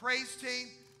and praise team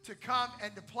to come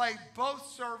and to play both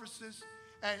services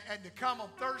and to come on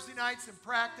Thursday nights and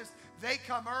practice. They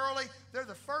come early. They're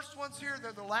the first ones here.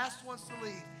 They're the last ones to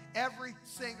leave every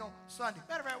single Sunday.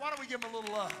 Matter of fact, why don't we give them a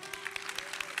little love?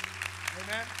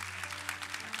 Amen.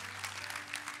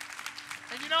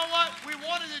 And you know what? We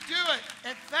wanted to do it.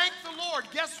 And thank the Lord.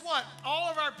 Guess what?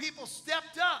 All of our people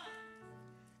stepped up.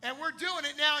 And we're doing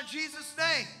it now in Jesus'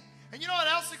 name. And you know what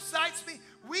else excites me?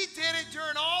 We did it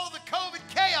during all of the COVID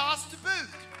chaos to boot.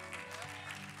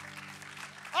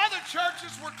 Other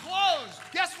churches were closed.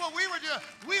 Guess what we were doing?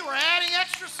 We were adding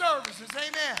extra services.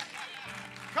 Amen.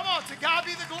 Come on, to God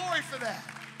be the glory for that.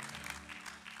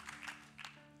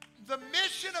 The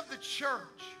mission of the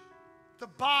church, the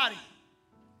body,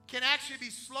 can actually be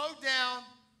slowed down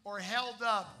or held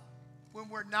up when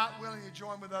we're not willing to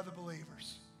join with other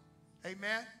believers.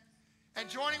 Amen? And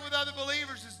joining with other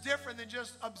believers is different than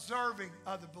just observing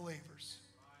other believers.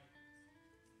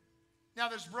 Now,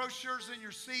 there's brochures in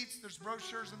your seats. There's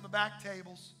brochures in the back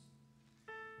tables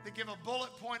that give a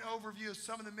bullet point overview of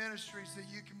some of the ministries that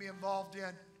you can be involved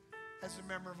in as a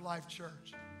member of Life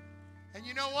Church. And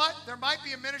you know what? There might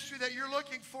be a ministry that you're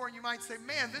looking for, and you might say,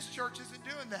 man, this church isn't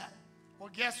doing that. Well,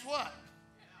 guess what?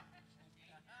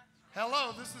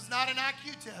 Hello, this is not an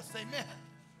IQ test. Amen.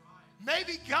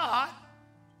 Maybe God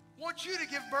wants you to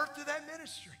give birth to that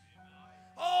ministry.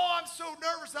 Oh, I'm so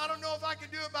nervous. I don't know if I can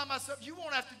do it by myself. You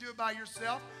won't have to do it by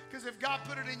yourself, because if God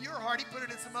put it in your heart, he put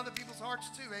it in some other people's hearts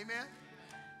too. Amen?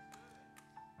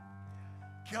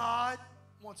 God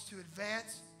wants to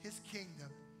advance his kingdom,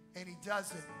 and he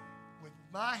does it with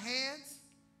my hands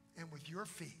and with your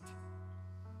feet.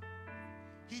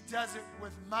 He does it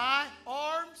with my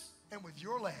arms and with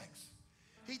your legs.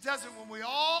 He does it when we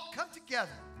all come together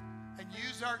and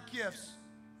use our gifts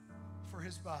for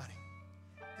his body.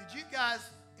 Did you guys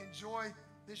enjoy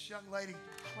this young lady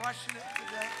crushing it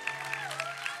today?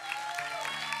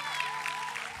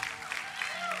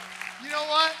 You know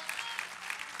what?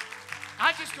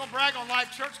 I'm just going to brag on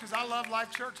Life Church because I love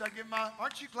Life Church.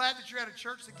 Aren't you glad that you're at a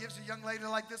church that gives a young lady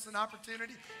like this an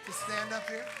opportunity to stand up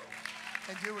here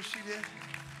and do what she did?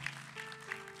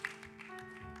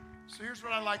 So here's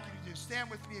what I'd like you to do. Stand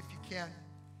with me if you can.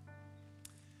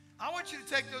 I want you to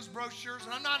take those brochures,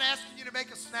 and I'm not asking you to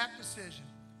make a snap decision.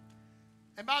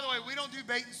 And by the way, we don't do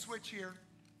bait and switch here.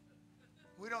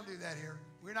 We don't do that here.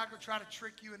 We're not going to try to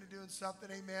trick you into doing something,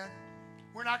 amen?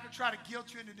 We're not going to try to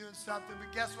guilt you into doing something,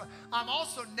 but guess what? I'm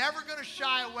also never going to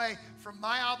shy away from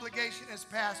my obligation as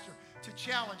pastor to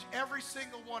challenge every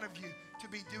single one of you to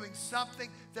be doing something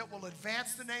that will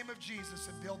advance the name of Jesus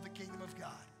and build the kingdom of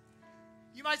God.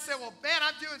 You might say, well, man,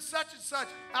 I'm doing such and such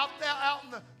out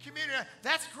in the community.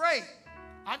 That's great.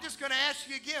 I'm just going to ask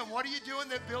you again, what are you doing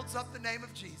that builds up the name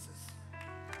of Jesus?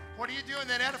 What are you doing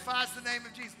that edifies the name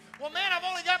of Jesus? Well, man, I've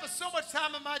only got so much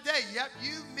time in my day. Yep,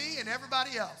 you, me, and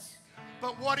everybody else.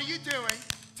 But what are you doing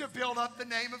to build up the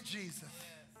name of Jesus?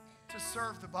 To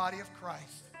serve the body of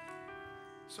Christ.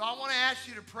 So I want to ask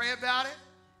you to pray about it.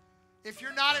 If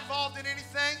you're not involved in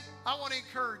anything, I want to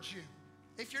encourage you.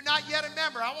 If you're not yet a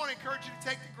member, I want to encourage you to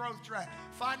take the growth track.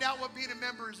 Find out what being a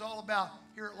member is all about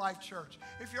here at Life Church.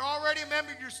 If you're already a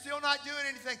member and you're still not doing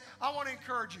anything, I want to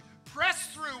encourage you. Press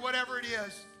through whatever it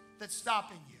is that's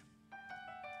stopping you.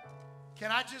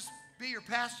 Can I just be your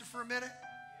pastor for a minute?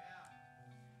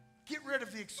 Get rid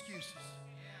of the excuses.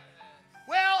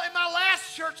 Well, in my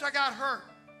last church I got hurt.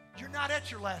 You're not at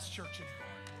your last church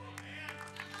anymore.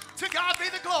 To God be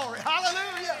the glory.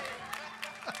 Hallelujah.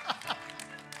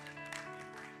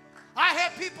 I've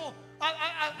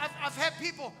had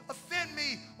people offend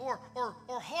me or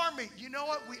harm me. You know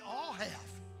what? We all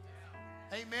have.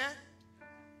 Amen.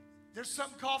 There's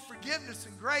something called forgiveness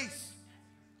and grace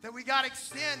that we got to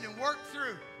extend and work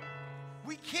through.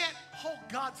 We can't hold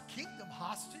God's kingdom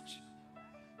hostage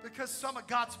because some of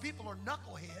God's people are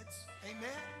knuckleheads. Amen.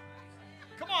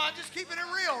 Come on, I'm just keeping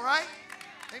it real, right?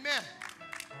 Amen.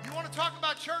 You want to talk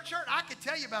about church hurt? I could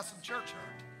tell you about some church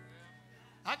hurt.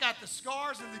 I got the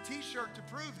scars and the t-shirt to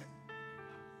prove it.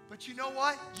 But you know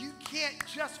what? You can't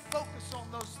just focus on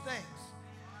those things.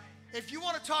 If you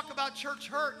want to talk about church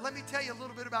hurt, let me tell you a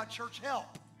little bit about church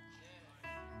help.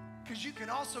 Because you can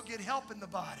also get help in the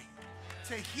body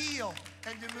to heal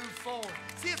and to move forward.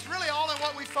 See, it's really all in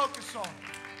what we focus on.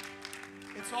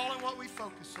 It's all in what we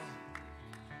focus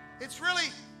on. It's really,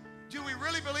 do we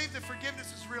really believe that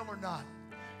forgiveness is real or not?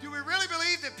 Do we really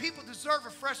believe that people deserve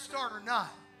a fresh start or not?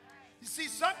 You see,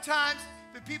 sometimes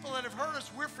the people that have hurt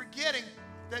us, we're forgetting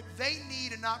that they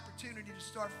need an opportunity to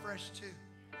start fresh too.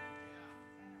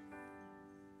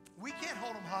 We can't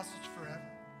hold them hostage forever.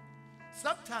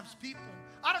 Sometimes people,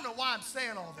 I don't know why I'm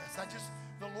saying all this.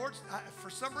 The Lord, for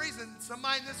some reason,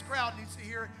 somebody in this crowd needs to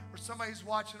hear it, or somebody who's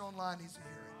watching online needs to hear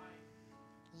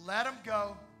it. Let them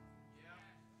go.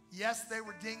 Yes, they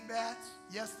were dingbats.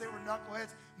 Yes, they were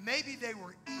knuckleheads. Maybe they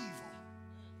were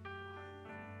evil.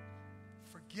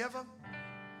 Forgive them.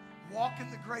 Walk in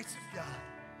the grace of God.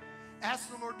 Ask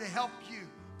the Lord to help you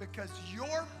because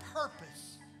your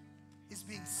purpose is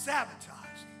being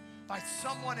sabotaged by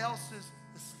someone else's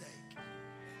mistake.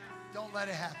 Don't let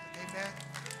it happen. Amen?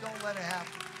 Don't let it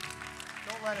happen.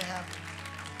 Don't let it happen.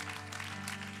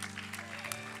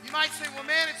 You might say, well,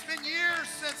 man, it's been years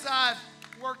since I've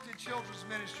worked in children's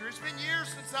ministry. It's been years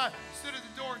since I stood at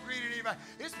the door and greeted anybody.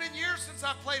 It's been years since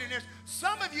I've played in this.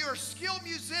 Some of you are skilled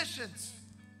musicians.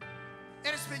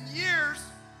 And it's been years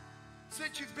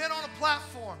since you've been on a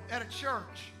platform at a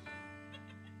church.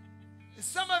 And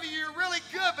some of you are really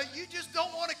good, but you just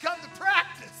don't want to come to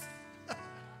practice.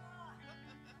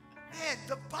 Man,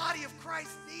 the body of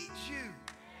Christ needs you.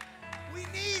 We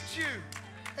need you.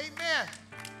 Amen.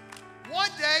 One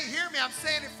day, hear me, I'm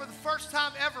saying it for the first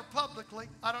time ever publicly.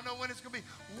 I don't know when it's going to be.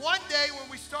 One day when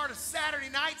we start a Saturday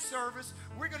night service,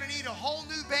 we're going to need a whole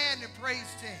new band and praise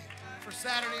team for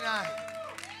Saturday night.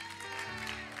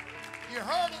 You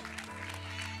heard it?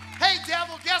 Hey,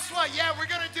 devil, guess what? Yeah,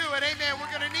 we're going to do it. Amen. We're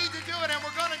going to need to do it, and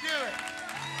we're going to do it.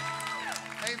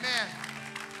 Amen.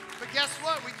 But guess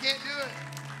what? We can't do it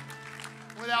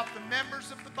without the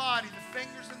members of the body, the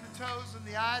fingers and the toes and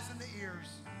the eyes and the ears,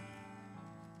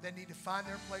 they need to find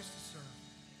their place to serve.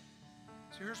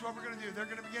 So here's what we're going to do. They're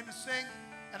going to begin to sing,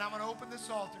 and I'm going to open this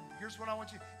altar. Here's what I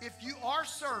want you. If you are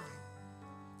serving,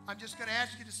 I'm just going to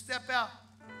ask you to step out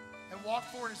and walk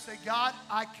forward and say, God,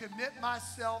 I commit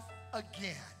myself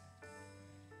again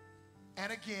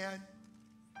and again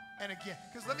and again.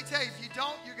 Because let me tell you, if you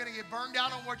don't, you're going to get burned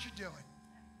out on what you're doing.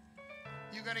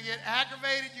 You're going to get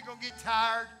aggravated. You're going to get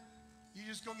tired. You're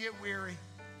just going to get weary.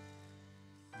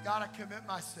 God, I commit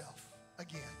myself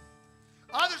again.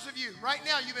 Others of you, right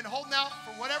now, you've been holding out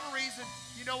for whatever reason.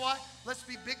 You know what? Let's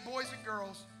be big boys and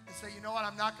girls and say, you know what?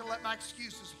 I'm not going to let my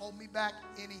excuses hold me back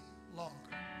any longer.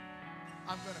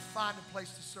 I'm going to find a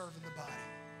place to serve in the body.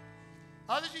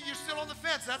 Others of you, you're still on the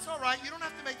fence. That's all right. You don't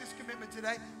have to make this commitment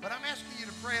today, but I'm asking you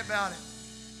to pray about it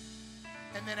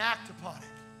and then act upon it.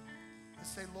 And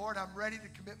say, Lord, I'm ready to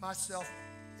commit myself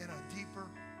in a deeper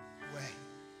way.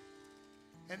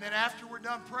 And then after we're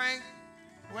done praying,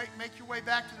 make your way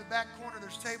back to the back corner.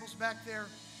 There's tables back there.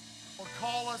 Or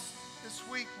call us this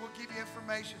week. We'll give you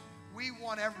information. We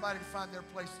want everybody to find their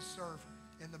place to serve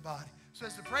in the body. So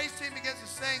as the praise team begins to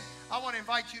sing, I want to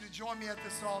invite you to join me at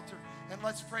this altar. And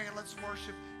let's pray and let's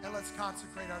worship and let's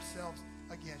consecrate ourselves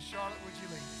again. Charlotte, would you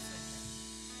lead us?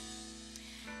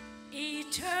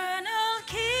 Eternal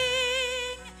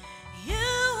King, you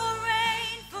will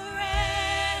reign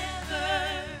forever,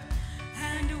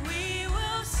 and we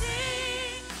will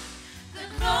sing the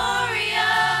glory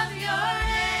of your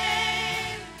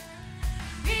name.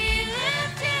 Be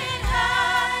lifted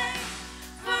high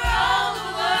for all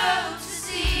the world to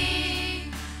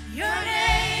see. Your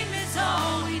name is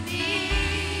all we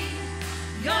need.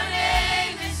 Your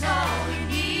name is all we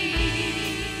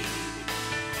need.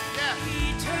 Yeah.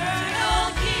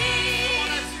 Eternal King,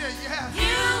 Yeah.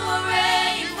 you will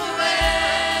reign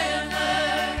forever,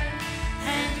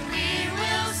 and we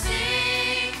will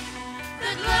sing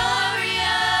the glory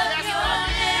of your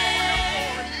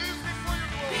name.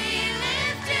 Be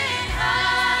lifted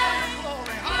high for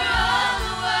all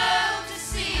the world to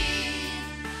see.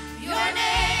 Your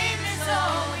name is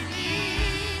all we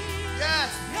need. Yes.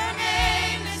 Your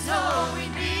name is all we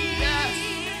need. Yes.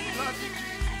 Love you,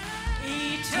 Jesus.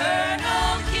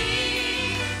 Eternal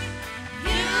King,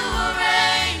 you will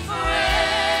reign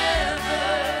forever,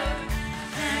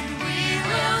 and we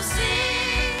will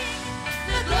sing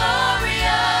the glory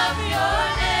of your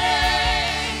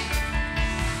name.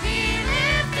 Be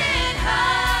lifted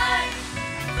high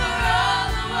for all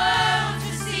the world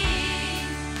to see.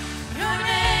 Your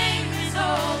name is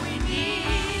all we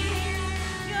need.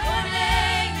 Your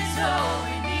name is all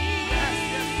we need.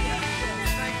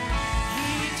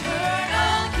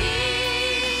 Eternal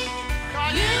King,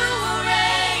 God, you will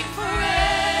reign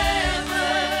forever.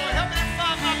 help me to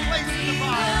find my place in the We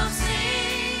body. will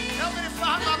sing Help me to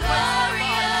find my the place in the glory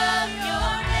body. of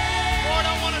your name. Lord,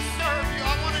 I want to serve you.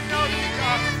 I want to know you,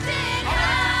 God. Lifted I want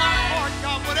to do my high part,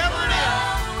 God, whatever for it is.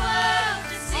 all the world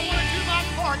to I see. want to do my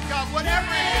part, God, Your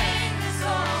whatever it is. name is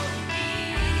all we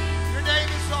need. Your name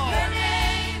is all. Your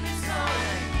name is all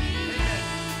we need.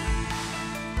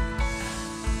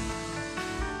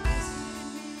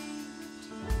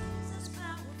 Jesus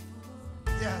powerful.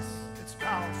 Yes, it's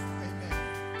powerful. Amen.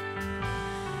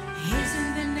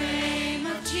 Isn't the name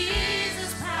of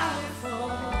Jesus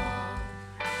powerful?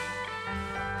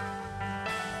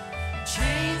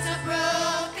 Chains are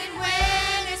broken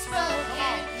when it's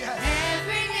broken. yes.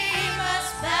 Every knee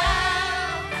must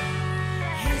bow.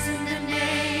 Isn't the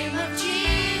name of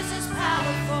Jesus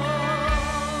powerful?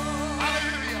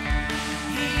 Hallelujah.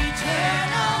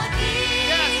 Eternal King,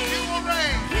 Yes, you will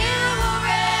reign. you will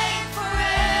reign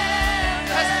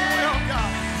forever. Yes, you will,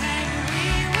 God. And we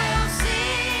will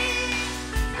sing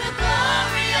the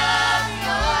glory of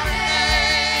your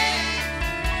name.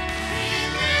 Be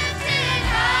lifted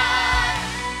high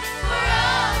for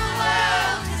all the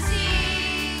world to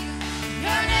see.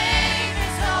 Your name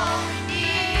is all we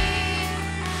need.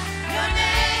 Your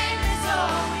name is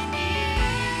all we need.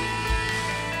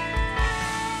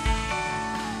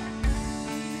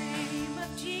 The name of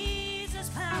Jesus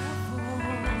powerful.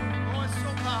 Oh, it's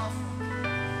so powerful.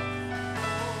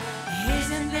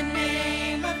 Isn't the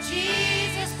name of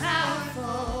Jesus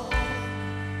powerful?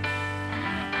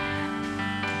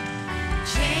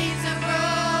 Chains are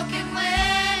broken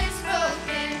when it's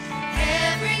broken.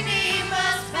 Every knee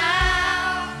must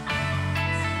bow.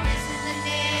 Isn't the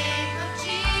name of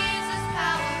Jesus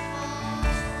powerful?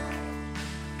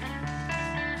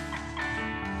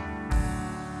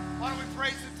 Why don't we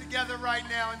praise him together right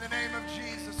now in the name of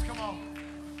Jesus? Come on.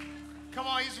 Come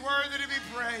on, he's worthy to be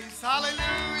praised.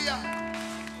 Hallelujah.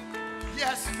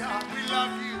 Yes, God, we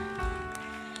love you.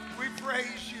 We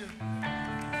praise you.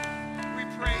 We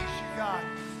praise you, God.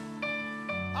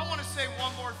 I want to say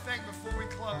one more thing before we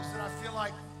close that I feel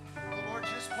like the Lord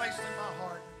just placed in my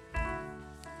heart.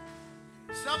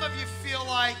 Some of you feel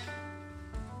like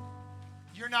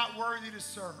you're not worthy to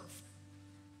serve.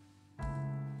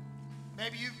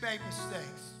 Maybe you've made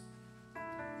mistakes.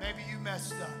 Maybe you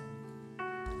messed up.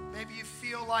 Maybe you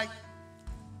feel like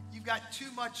you've got too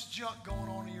much junk going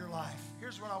on in your life.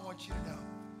 Here's what I want you to know.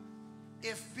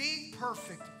 If being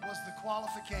perfect was the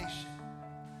qualification,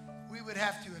 we would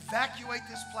have to evacuate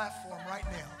this platform right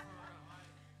now.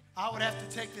 I would have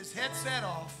to take this headset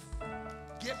off,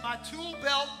 get my tool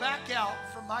belt back out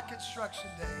from my construction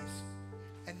days,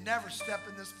 and never step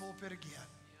in this pulpit again.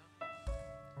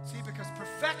 See, because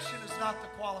perfection is not the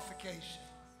qualification.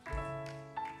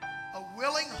 A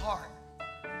willing heart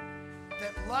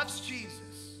that loves Jesus.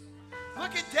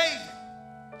 Look at David.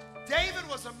 David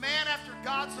was a man after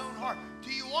God's own heart. Do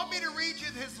you want me to read you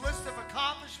his list of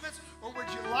accomplishments, or would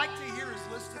you like to hear his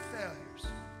list of failures?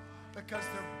 Because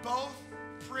they're both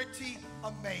pretty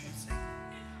amazing.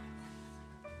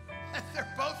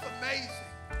 They're both amazing.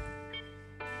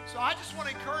 So I just want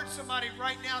to encourage somebody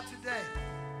right now today.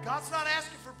 God's not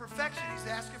asking for perfection. He's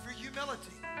asking for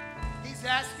humility. He's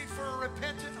asking for a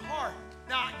repentant heart.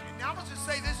 Now I'm going to just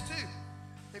say this too.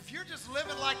 If you're just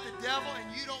living like the devil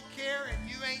and you don't care and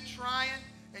you ain't trying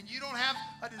and you don't have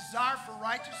a desire for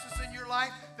righteousness in your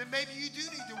life, then maybe you do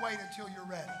need to wait until you're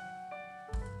ready.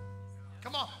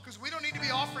 Come on, because we don't need to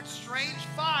be offered strange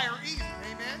fire either,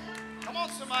 amen? Come on,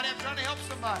 somebody, I'm trying to help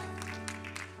somebody.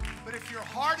 But if your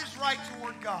heart is right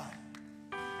toward God,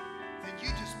 then you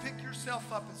just pick yourself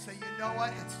up and say, you know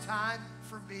what? It's time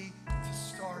for me to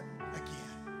start again.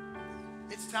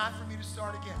 It's time for me to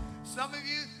start again. Some of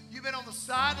you, you've been on the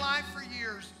sideline for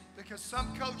years because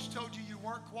some coach told you you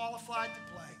weren't qualified to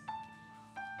play.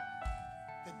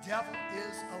 The devil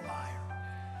is a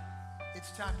liar.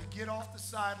 It's time to get off the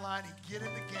sideline and get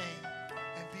in the game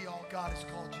and be all God has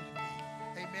called you to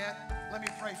be. Amen. Let me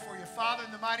pray for you. Father,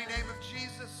 in the mighty name of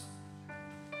Jesus,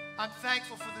 I'm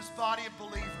thankful for this body of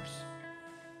believers.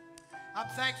 I'm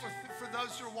thankful for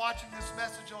those who are watching this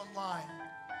message online.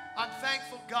 I'm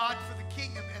thankful, God, for the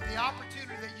kingdom and the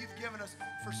opportunity that you've given us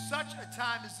for such a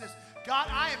time as this. God,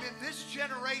 I am in this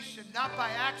generation, not by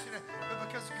accident, but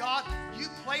because, God, you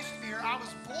placed me here. I was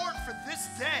born for this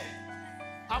day.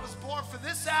 I was born for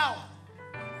this hour.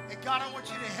 And, God, I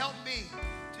want you to help me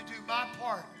to do my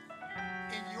part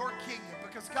in your kingdom.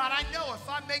 Because, God, I know if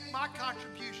I make my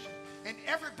contribution and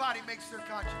everybody makes their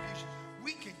contribution,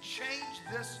 we can change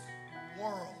this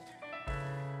world.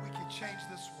 We can change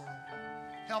this world.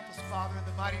 Help us, Father, in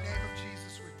the mighty name of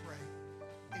Jesus, we pray.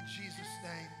 In Jesus'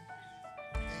 name,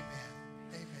 amen.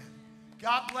 Amen.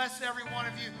 God bless every one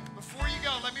of you. Before you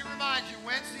go, let me remind you,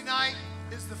 Wednesday night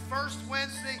is the first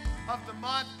Wednesday of the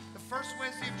month, the first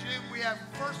Wednesday of June. We have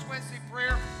first Wednesday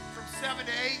prayer from 7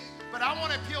 to 8. But I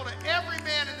want to appeal to every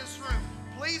man in this room.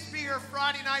 Please be here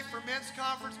Friday night for men's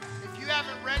conference. If you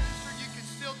haven't registered, you can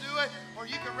still do it, or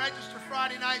you can register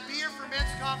Friday night. Be here for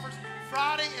men's conference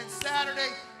Friday and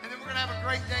Saturday, and then we're going to have a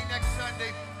great day next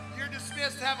Sunday. You're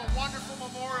dismissed. Have a wonderful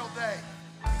Memorial Day.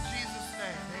 In Jesus'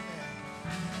 name, amen.